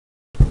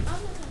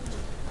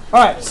All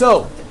right,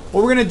 so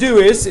what we're going to do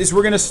is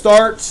we're going to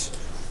start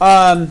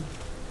our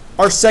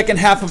second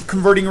half of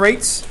converting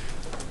rates.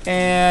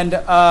 And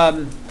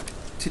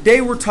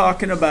today we're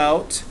talking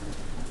about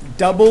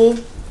double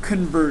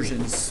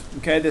conversions.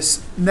 Okay,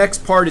 this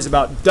next part is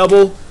about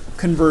double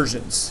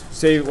conversions.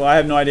 Say, well, I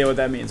have no idea what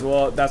that means.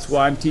 Well, that's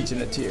why I'm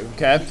teaching it to you.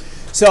 Okay,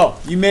 so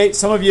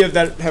some of you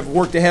that have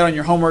worked ahead on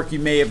your homework, you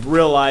may have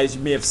realized,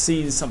 you may have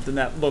seen something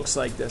that looks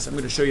like this. I'm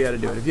going to show you how to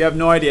do it. If you have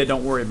no idea,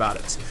 don't worry about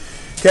it.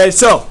 Okay,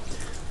 so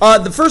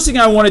the first thing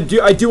I want to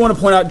do, I do want to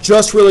point out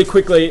just really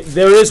quickly,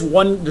 there's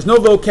no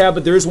vocab,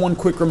 but there is one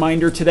quick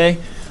reminder today.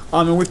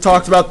 And we've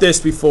talked about this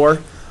before.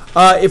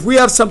 If we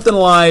have something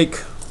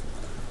like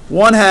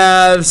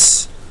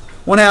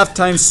 1/2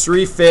 times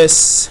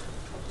 3/5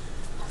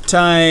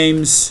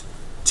 times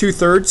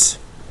 2/3,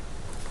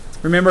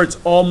 remember it's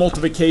all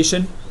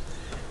multiplication.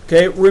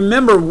 Okay,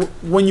 remember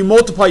when you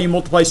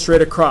multiply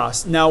straight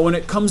across. Now when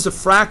it comes to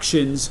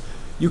fractions,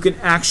 you can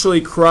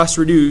actually cross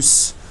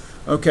reduce.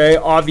 Okay,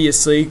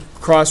 obviously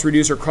cross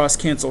reduce or cross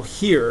cancel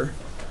here,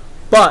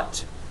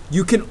 but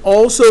you can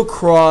also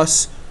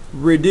cross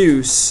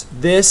reduce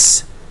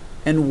this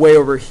and way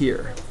over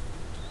here.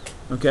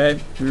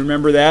 Okay, you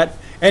remember that,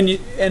 and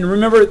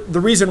remember the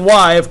reason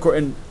why, of course.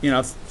 And you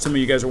know, some of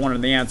you guys are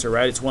wondering the answer,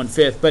 right? It's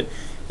 1/5. But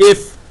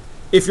if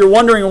you're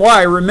wondering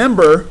why,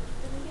 remember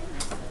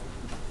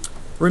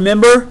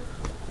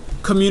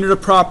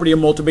commutative property of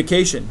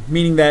multiplication,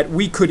 meaning that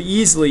we could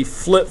easily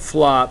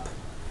flip-flop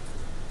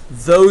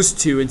those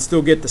two and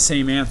still get the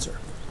same answer.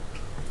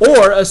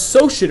 Or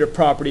associative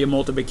property of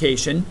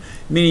multiplication,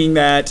 meaning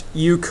that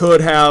you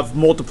could have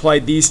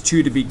multiplied these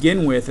two to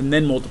begin with and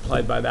then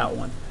multiplied by that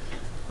one.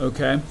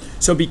 Okay,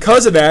 so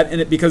because of that,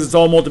 and because it's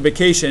all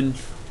multiplication,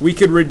 we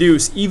could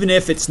reduce even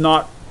if it's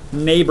not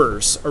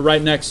neighbors or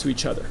right next to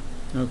each other.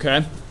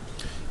 Okay,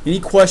 any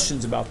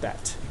questions about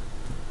that?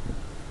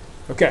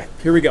 Okay,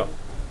 here we go.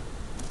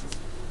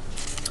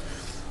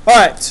 All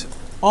right,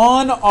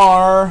 on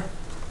our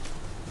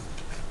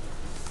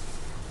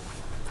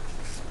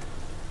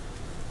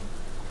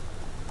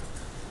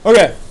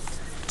okay,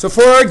 so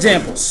for our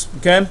examples,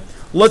 okay,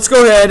 let's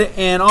go ahead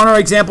and on our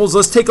examples,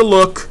 let's take a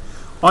look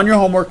on your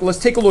homework. Let's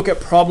take a look at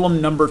problem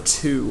number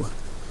 2.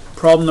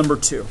 Problem number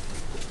 2.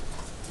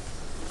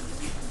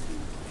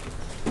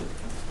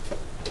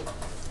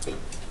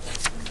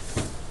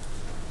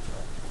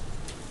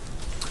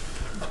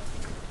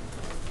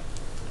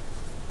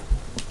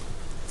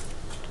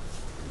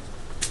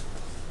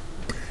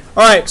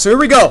 All right, so here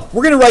we go.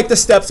 We're going to write the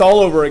steps all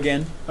over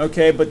again,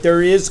 okay? But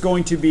there is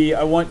going to be,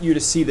 I want you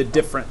to see the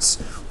difference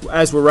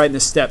as we're writing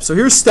the steps. So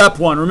here's step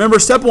 1. Remember,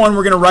 step 1,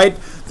 we're going to write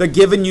the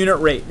given unit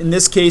rate. In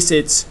this case,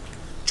 it's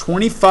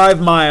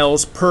 25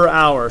 miles per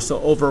hour, so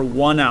over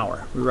 1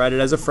 hour. We write it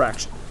as a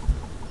fraction.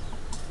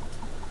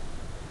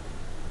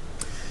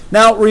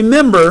 Now,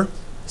 remember,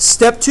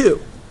 step 2.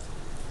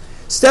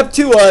 Step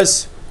 2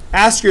 was,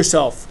 ask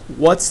yourself,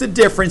 what's the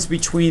difference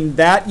between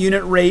that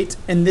unit rate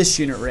and this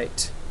unit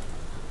rate?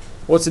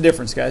 What's the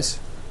difference, guys?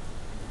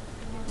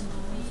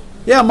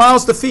 Yeah,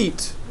 miles to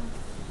feet.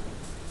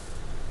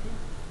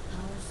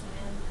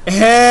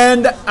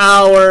 And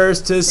hours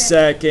to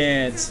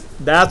seconds.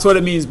 That's what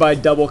it means by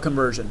double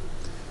conversion.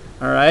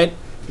 All right?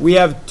 We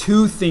have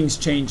two things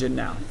changing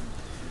now.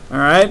 All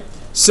right?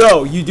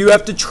 So you do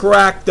have to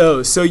track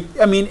those. So,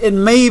 I mean, it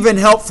may even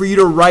help for you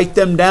to write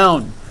them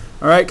down.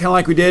 All right? Kind of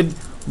like we did.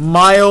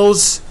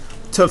 Miles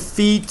to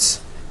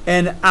feet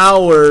and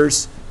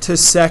hours to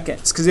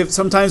seconds, because if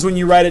sometimes when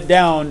you write it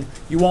down,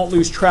 you won't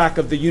lose track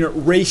of the unit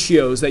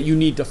ratios that you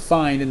need to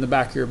find in the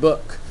back of your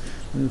book.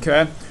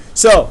 Okay,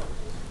 so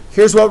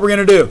here's what we're going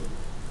to do.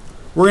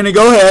 We're going to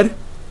go ahead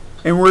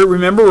and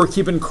remember we're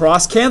keeping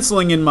cross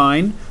canceling in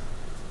mind.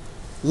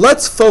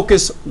 Let's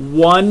focus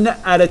one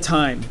at a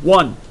time.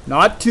 One,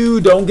 not two.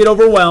 Don't get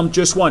overwhelmed.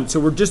 Just one. So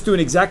we're just doing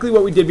exactly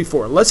what we did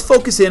before. Let's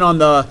focus in on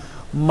the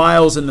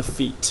miles and the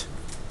feet.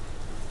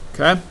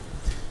 Okay,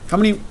 how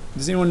many?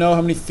 Does anyone know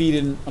how many feet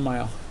in a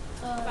mile?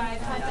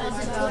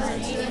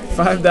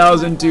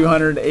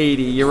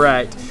 5,280. You're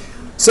right.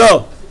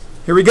 So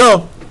here we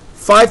go.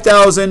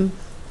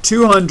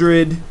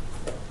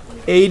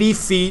 5,280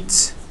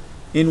 feet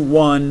in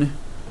 1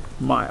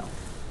 mile.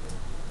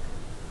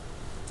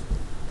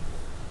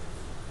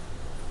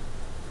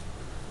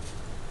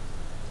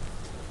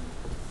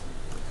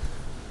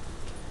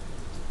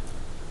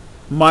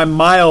 My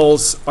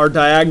miles are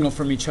diagonal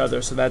from each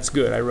other, so that's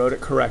good. I wrote it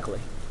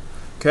correctly.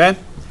 Okay?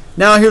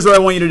 Now here's what I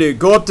want you to do.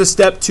 Go up to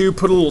step 2,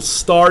 put a little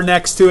star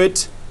next to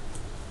it,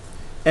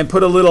 and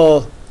put a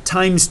little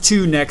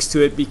 ×2 next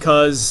to it,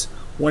 because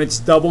when it's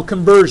double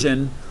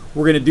conversion,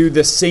 we're going to do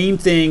the same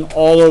thing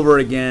all over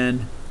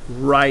again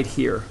right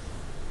here.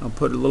 I'll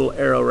put a little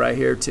arrow right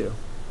here too.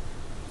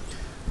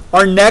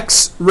 Our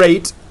next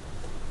rate,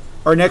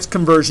 our next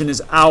conversion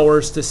is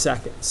hours to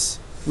seconds.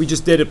 We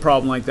just did a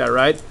problem like that,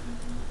 right?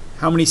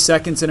 How many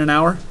seconds in an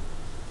hour?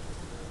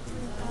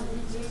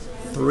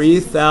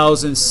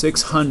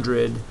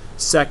 3,600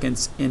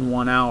 seconds in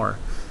 1 hour.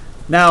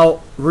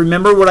 Now,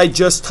 remember what I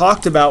just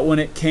talked about when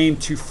it came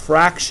to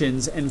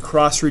fractions and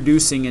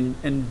cross-reducing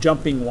and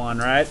jumping one,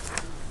 right?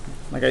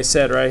 Like I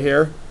said right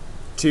here,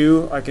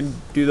 2, I can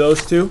do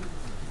those 2.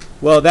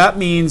 Well, that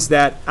means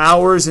that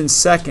hours and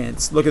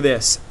seconds, look at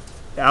this.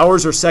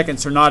 Hours or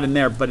seconds are not in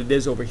there, but it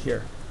is over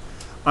here.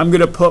 I'm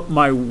going to put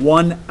my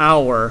 1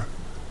 hour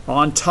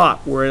on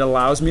top where it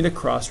allows me to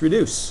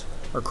cross-reduce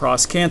or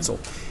cross-cancel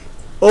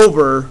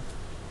over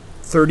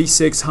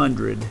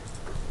 3,600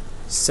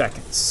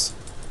 seconds.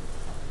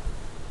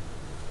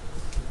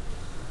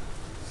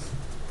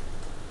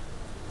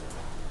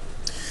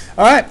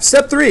 All right,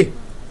 step 3.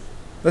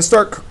 Let's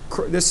start.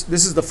 This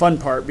is the fun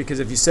part, because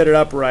if you set it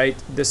up right,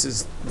 this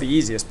is the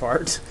easiest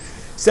part.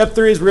 Step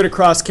 3 is we're going to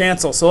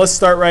cross-cancel. So let's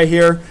start right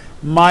here.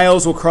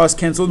 Miles will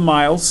cross-cancel with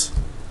miles.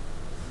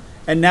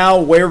 And now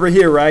way over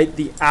here, right,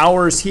 the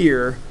hours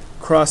here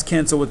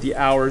cross-cancel with the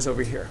hours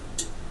over here.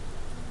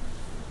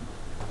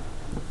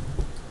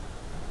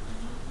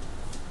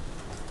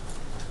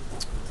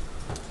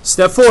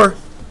 Step 4,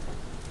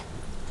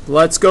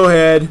 let's go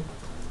ahead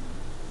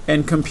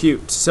and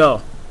compute.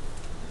 So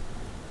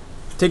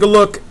take a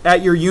look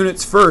at your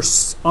units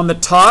first. On the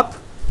top,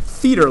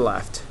 feet are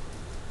left.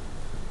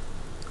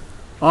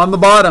 On the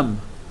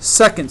bottom,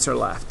 seconds are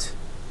left.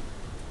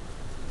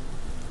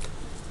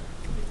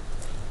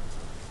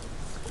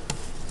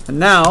 And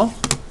now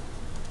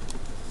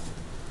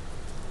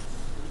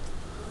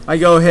I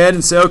go ahead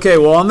and say, okay,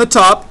 well, on the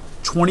top,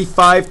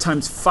 25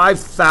 times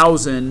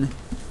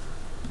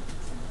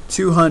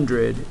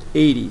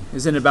 5,280.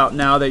 Isn't it about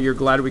now that you're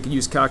glad we can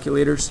use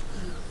calculators?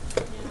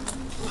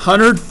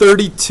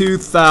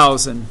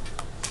 132,000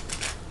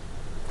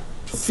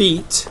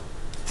 feet.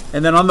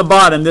 And then on the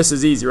bottom, this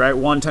is easy, right?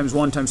 1 times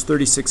 1 times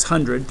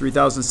 3,600.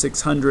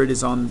 3,600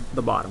 is on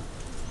the bottom.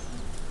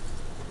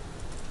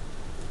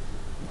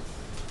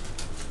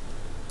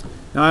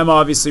 Now I'm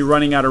obviously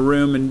running out of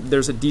room, and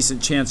there's a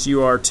decent chance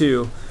you are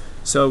too.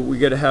 So we're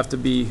going to have to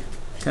be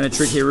kind of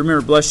tricky.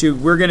 Remember, bless you,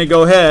 we're going to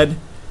go ahead,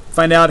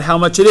 find out how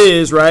much it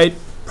is, right,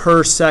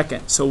 per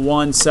second. So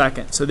 1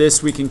 second. So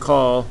this we can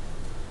call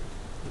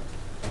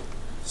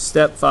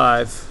step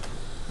 5.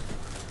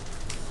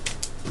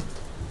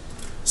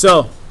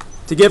 So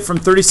to get from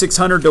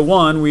 3,600 to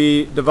 1,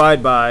 we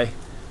divide by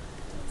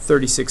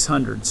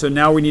 3,600. So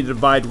now we need to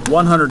divide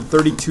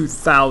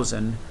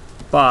 132,000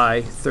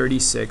 by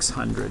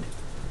 3,600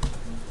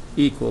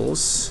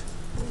 equals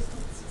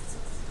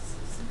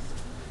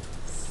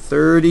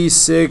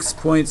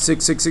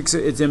 36.666.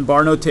 It's in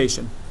bar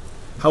notation.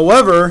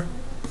 However,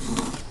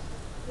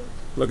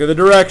 look at the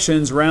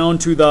directions,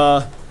 round to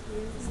the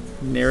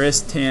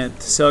nearest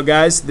tenth. So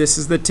guys, this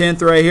is the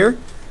tenth right here.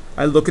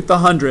 I look at the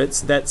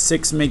hundredths. That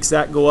 6 makes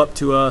that go up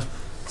to a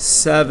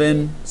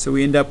 7. So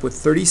we end up with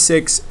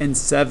 36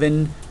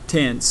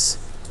 7/10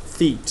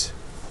 feet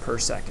per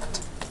second.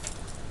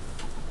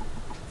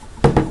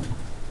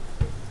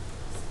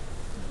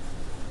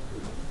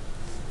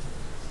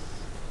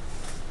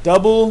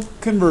 Double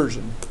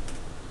conversion.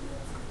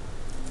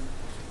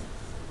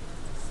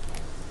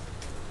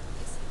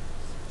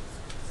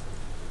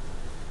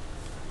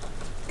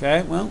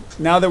 Okay, well,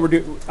 now that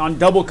we're on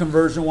double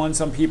conversion one,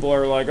 some people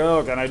are like,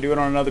 oh, can I do it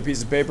on another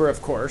piece of paper?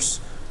 Of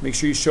course. Make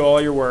sure you show all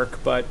your work.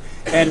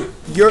 And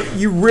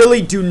you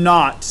really do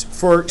not,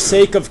 for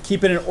sake of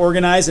keeping it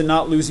organized and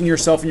not losing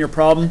yourself in your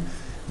problem,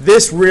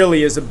 this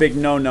really is a big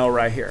no-no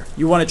right here.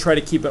 You want to try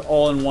to keep it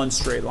all in one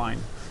straight line.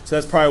 So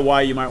that's probably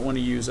why you might want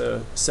to use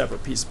a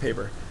separate piece of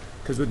paper.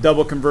 Because with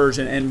double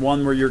conversion and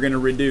one where you're going to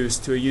reduce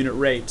to a unit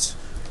rate,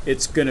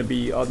 it's going to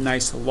be a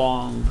nice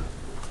long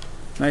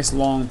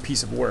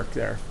piece of work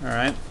there. All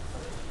right.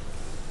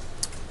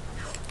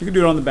 You can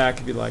do it on the back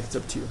if you like. It's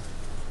up to you.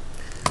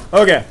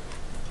 Okay.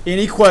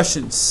 Any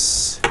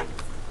questions?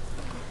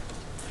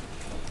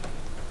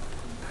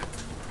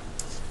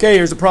 Okay,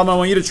 here's the problem I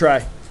want you to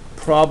try.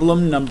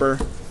 Problem number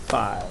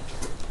 5.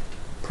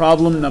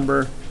 Problem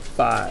number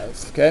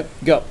 5. Okay,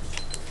 go.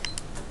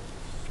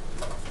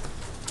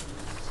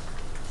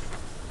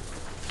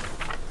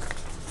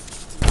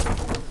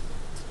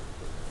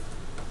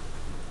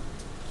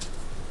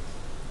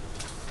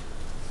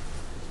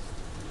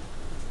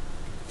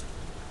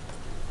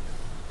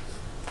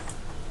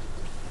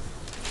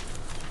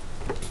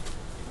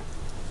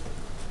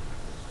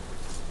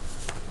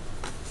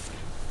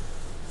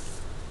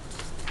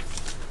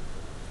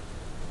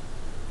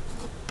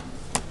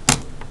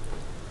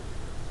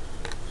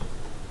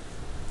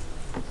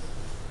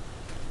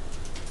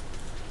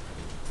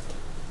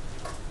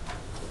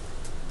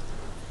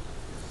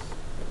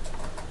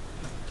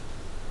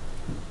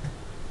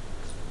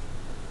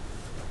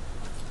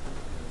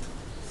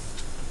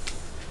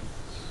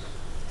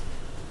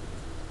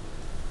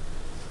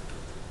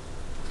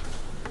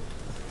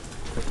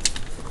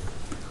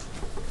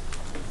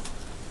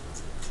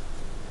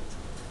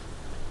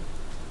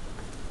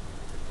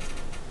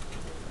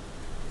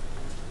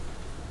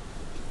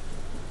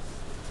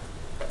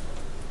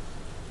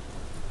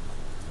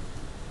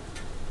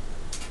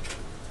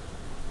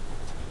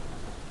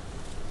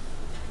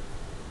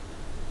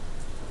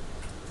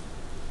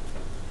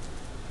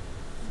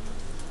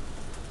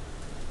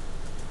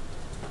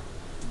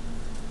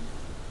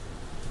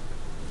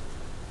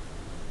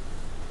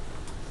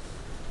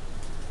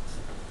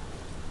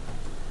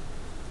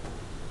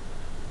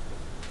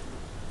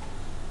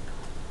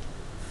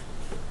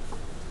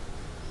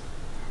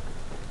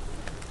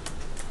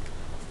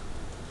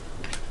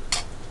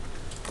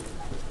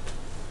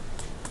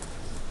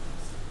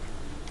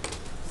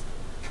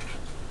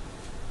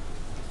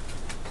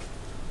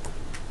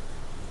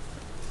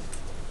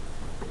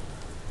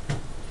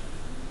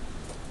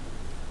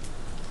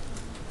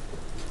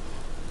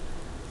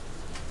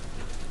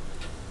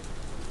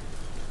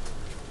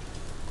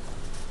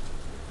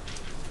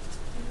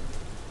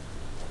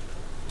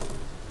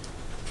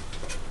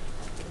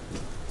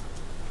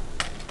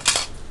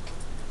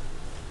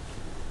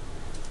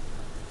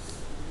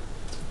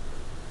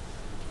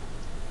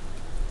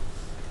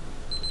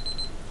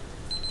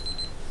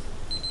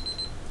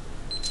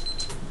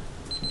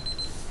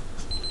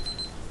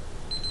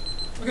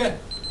 Okay.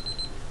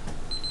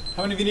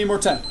 How many of you need more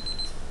time?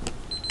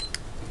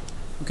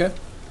 Okay.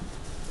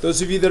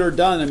 Those of you that are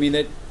done, I mean,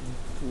 that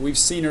we've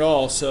seen it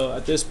all. So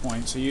at this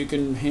point, so you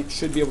can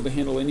should be able to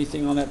handle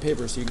anything on that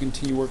paper. So you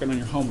continue working on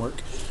your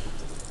homework.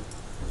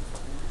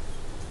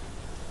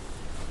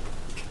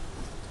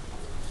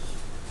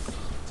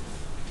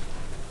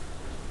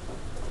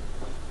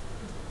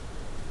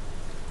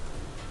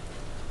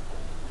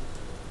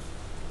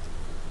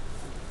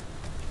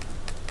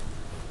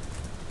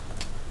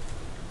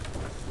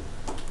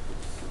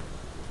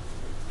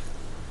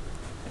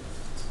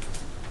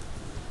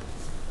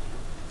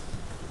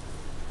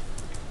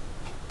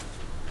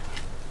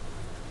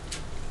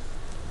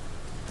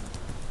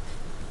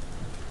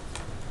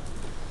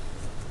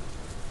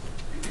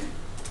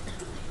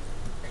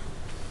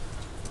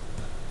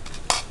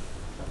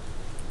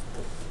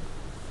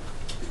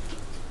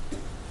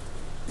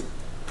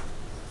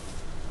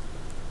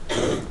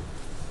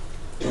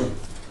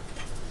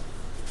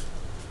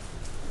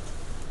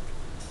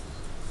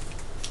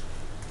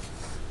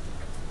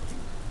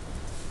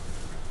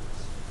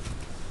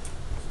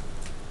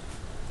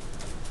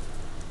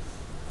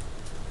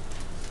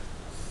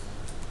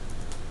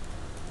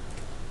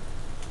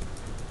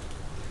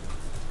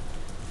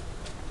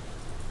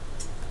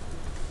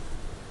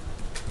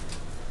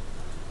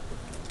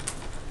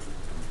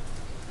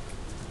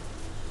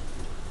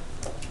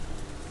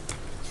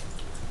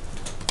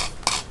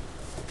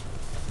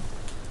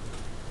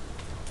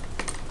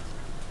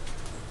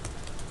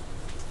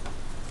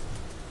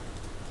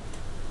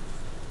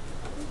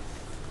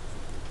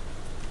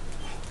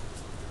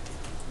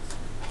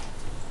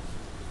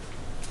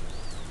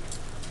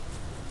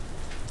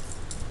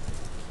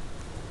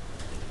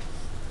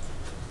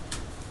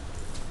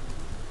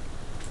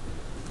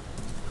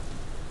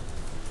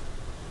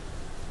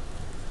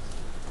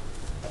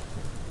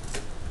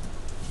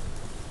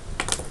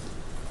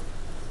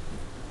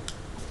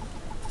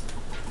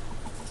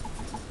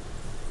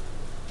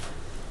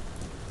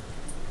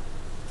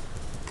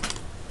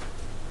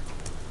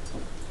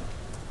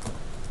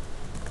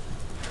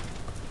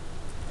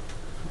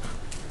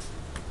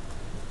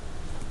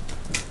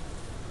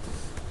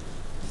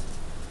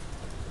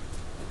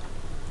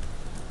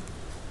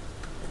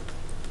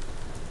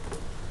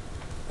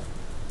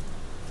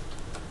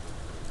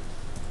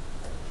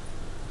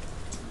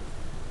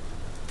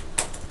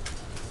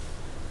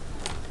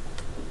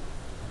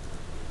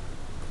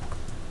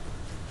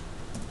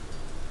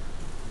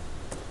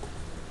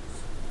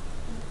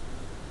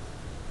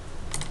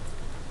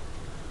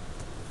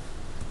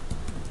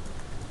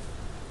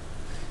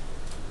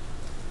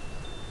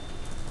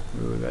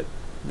 Ooh, that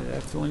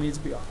definitely needs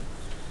to be on.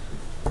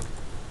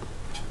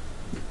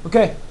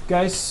 Okay,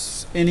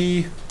 guys,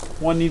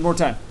 anyone need more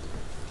time?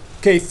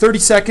 Okay, 30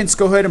 seconds.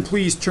 Go ahead and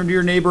please turn to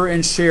your neighbor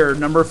and share.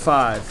 Number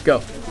 5.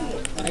 Go.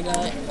 I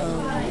got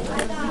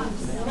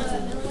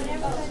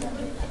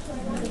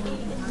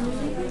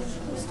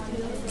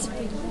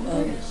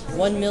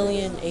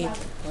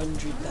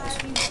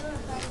 1,800,000.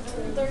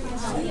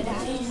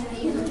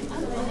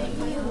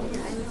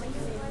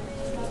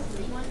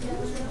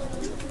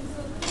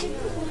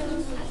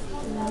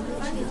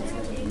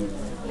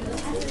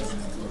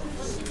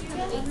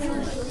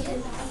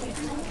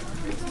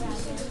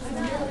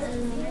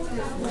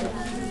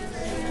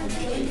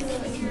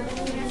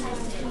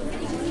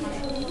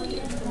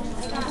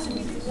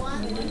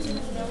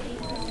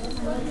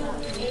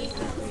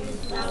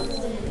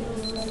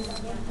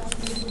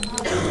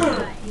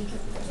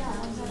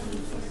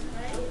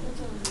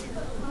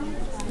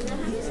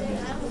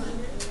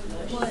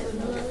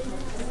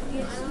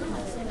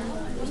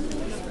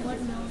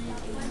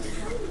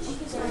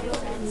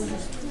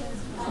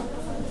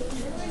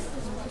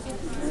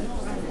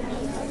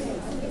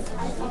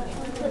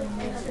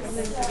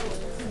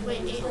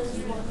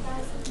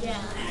 Yeah.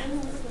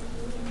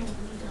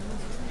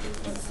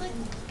 It's like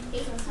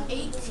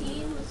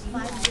 18 with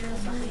 5 zeros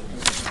behind it.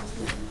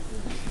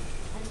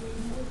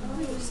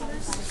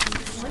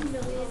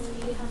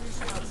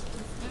 1,800,000.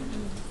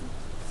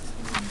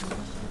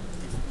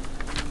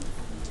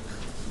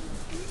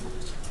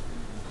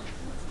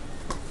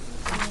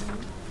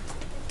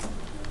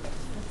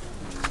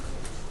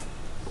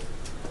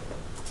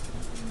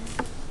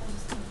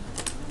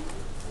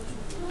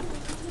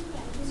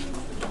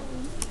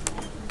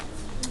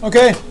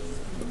 Okay.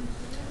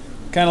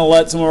 Kind of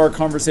let some of our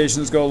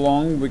conversations go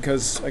long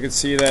because I could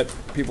see that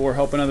people were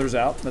helping others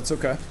out. That's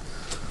okay.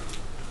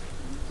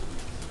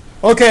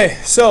 Okay,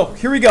 so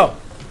here we go.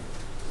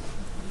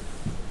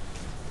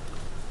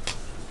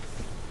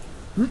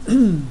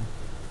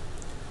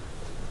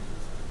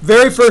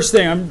 Very first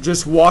thing, I'm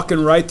just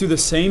walking right through the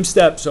same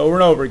steps over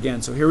and over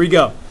again. So here we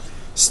go.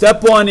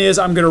 Step 1 is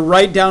I'm going to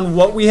write down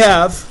what we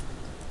have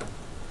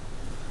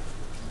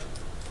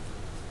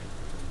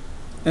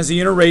as a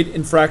unit rate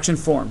in fraction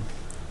form.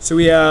 So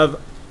we have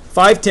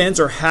 5/10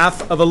 or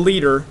half of a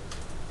liter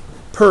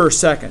per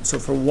second. So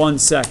for 1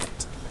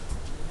 second.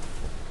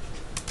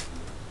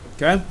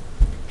 Okay?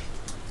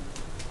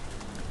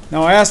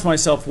 Now I ask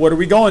myself, what are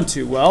we going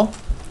to? Well,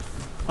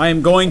 I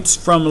am going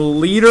from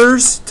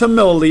liters to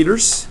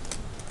milliliters,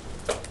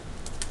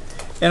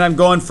 and I'm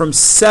going from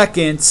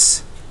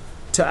seconds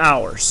to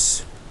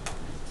hours.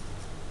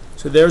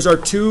 So there's our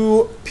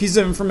two pieces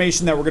of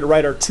information that we're going to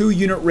write our 2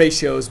 unit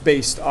ratios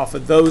based off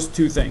of those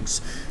 2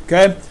 things.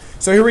 Okay,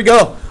 so here we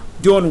go.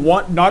 Doing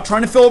one, not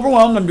trying to feel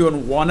overwhelmed. I'm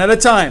doing one at a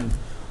time.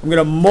 I'm going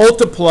to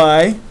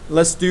multiply.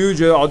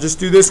 I'll just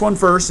do this one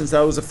first since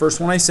that was the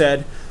first one I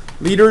said.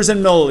 Liters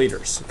and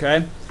milliliters.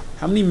 Okay,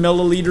 how many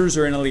milliliters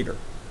are in a liter?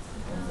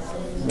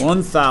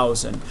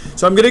 1,000.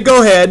 So I'm going to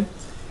go ahead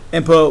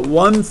and put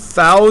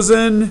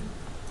 1,000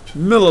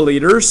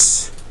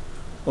 milliliters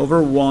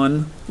over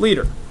 1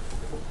 liter.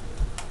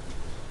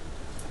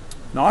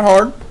 Not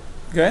hard.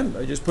 Okay,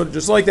 I just put it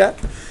just like that.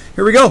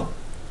 Here we go.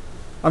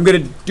 I'm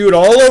going to do it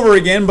all over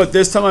again, but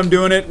this time I'm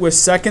doing it with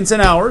seconds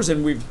and hours,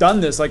 and we've done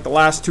this like the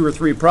last 2 or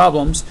 3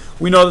 problems.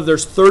 We know that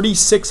there's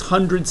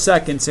 3,600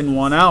 seconds in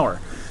 1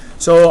 hour.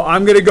 So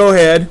I'm going to go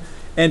ahead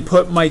and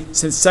put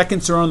since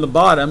seconds are on the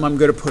bottom, I'm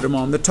going to put them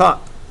on the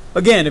top.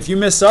 Again, if you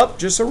mess up,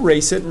 just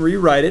erase it and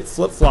rewrite it,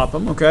 flip-flop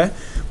them, okay?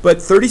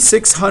 But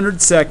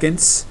 3,600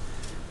 seconds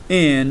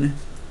in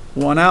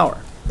 1 hour.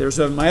 There's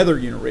my other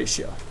unit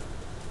ratio.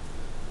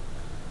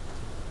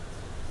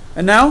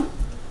 And now,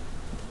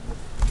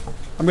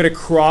 I'm going to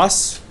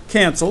cross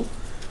cancel.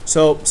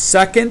 So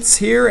seconds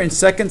here and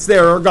seconds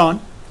there are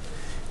gone.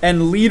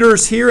 And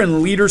liters here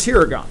and liters here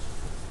are gone.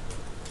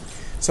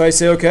 So I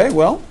say, okay,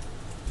 well,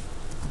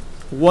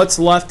 what's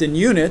left in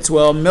units?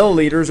 Well,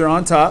 milliliters are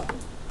on top.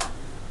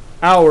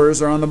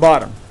 Hours are on the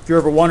bottom. If you're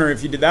ever wondering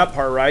if you did that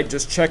part right,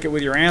 just check it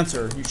with your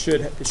answer.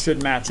 It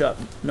should match up.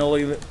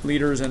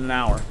 Milliliters in an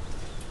hour.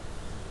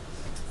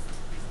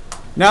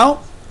 Now,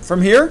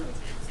 from here,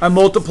 I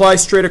multiply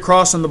straight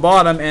across on the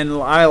bottom, and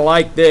I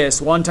like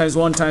this. 1 times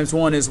 1 times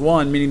 1 is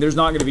 1, meaning there's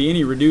not going to be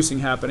any reducing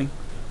happening.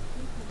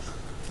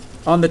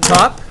 On the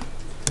top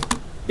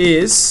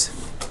is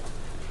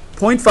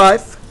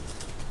 0.5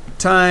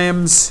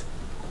 times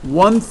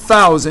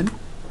 1,000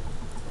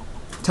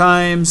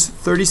 times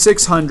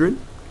 3,600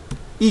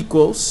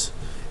 equals,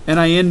 and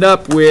I end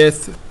up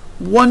with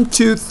 1,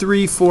 2,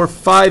 3, 4,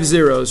 5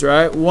 zeros,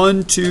 right?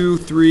 1, 2,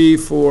 3,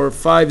 4,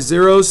 5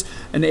 zeros,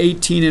 an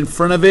 18 in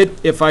front of it.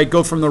 If I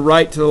go from the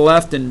right to the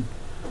left and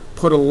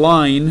put a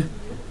line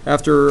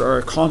after, or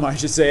a comma, I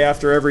should say,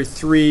 after every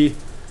 3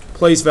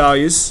 place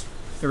values,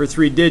 every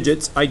 3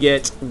 digits, I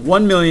get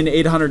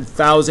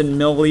 1,800,000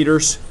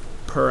 milliliters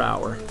per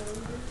hour.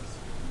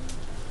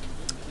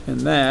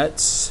 And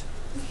that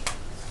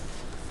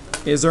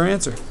is our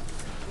answer.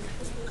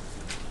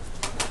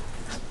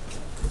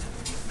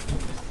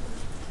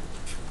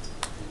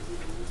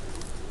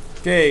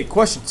 Okay,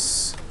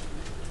 questions?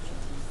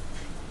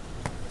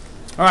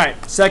 All right,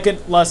 second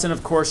lesson,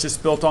 of course,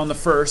 just built on the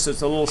first. So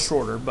it's a little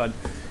shorter, but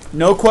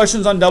no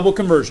questions on double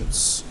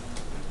conversions.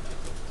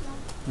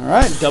 All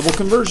right, double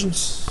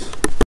conversions.